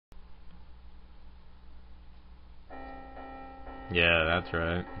Yeah, that's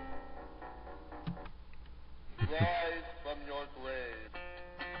right. Rise from your grave.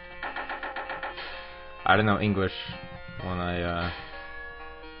 I didn't know English when I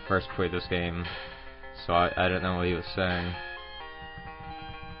first played this game, so I didn't know what he was saying.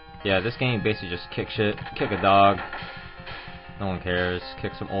 Yeah, this game basically just kick shit, kick a dog, no one cares,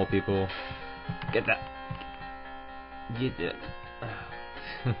 kick some old people, get that, get it.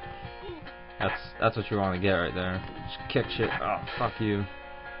 That's what you want to get right there. Just kick shit. Oh, fuck you.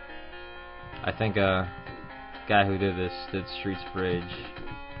 I think guy who did this did Streets of Rage.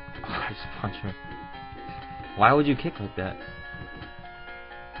 Oh, just punch me. Why would you kick like that?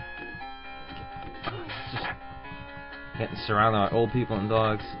 Just getting surrounded by old people and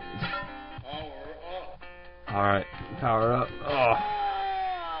dogs. Alright, power up. Oh,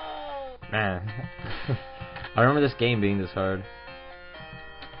 man. I remember this game being this hard.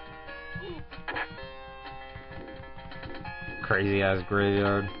 Crazy ass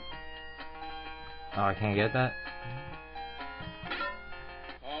graveyard. Oh, I can't get that?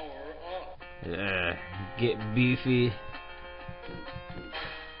 Yeah, get beefy.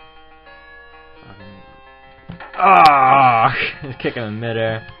 Ah, oh, kicking in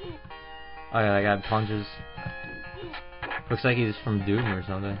midair. Oh yeah, that guy punches. Looks like he's from Doom or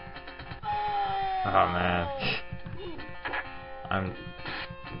something. Oh man,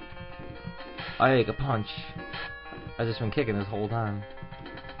 I take a punch. I've just been kicking this whole time.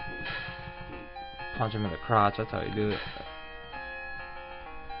 Punch him in the crotch. That's how you do it.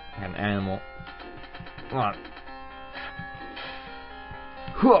 Like an animal. Come on.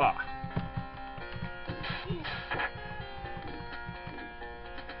 Hooah!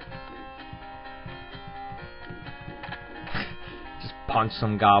 Just punch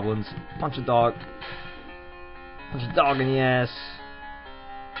some goblins. Punch a dog. Punch a dog in the ass.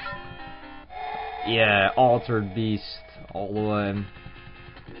 Yeah, altered beast all the way.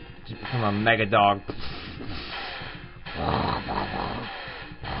 Just become a mega dog.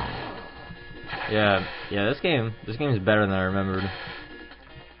 Yeah, this game is better than I remembered.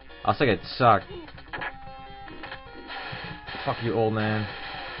 I was thinking it sucked. Fuck you, old man.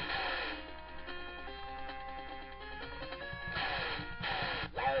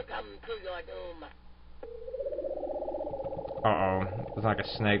 Welcome to your doom. Uh-oh. It's like a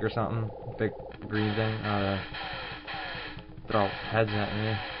snake or something. Big green thing. Throw heads at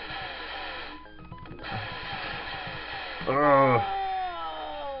me. Oh.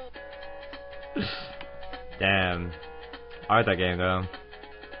 Damn. I like that game though.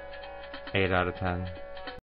 8 out of 10.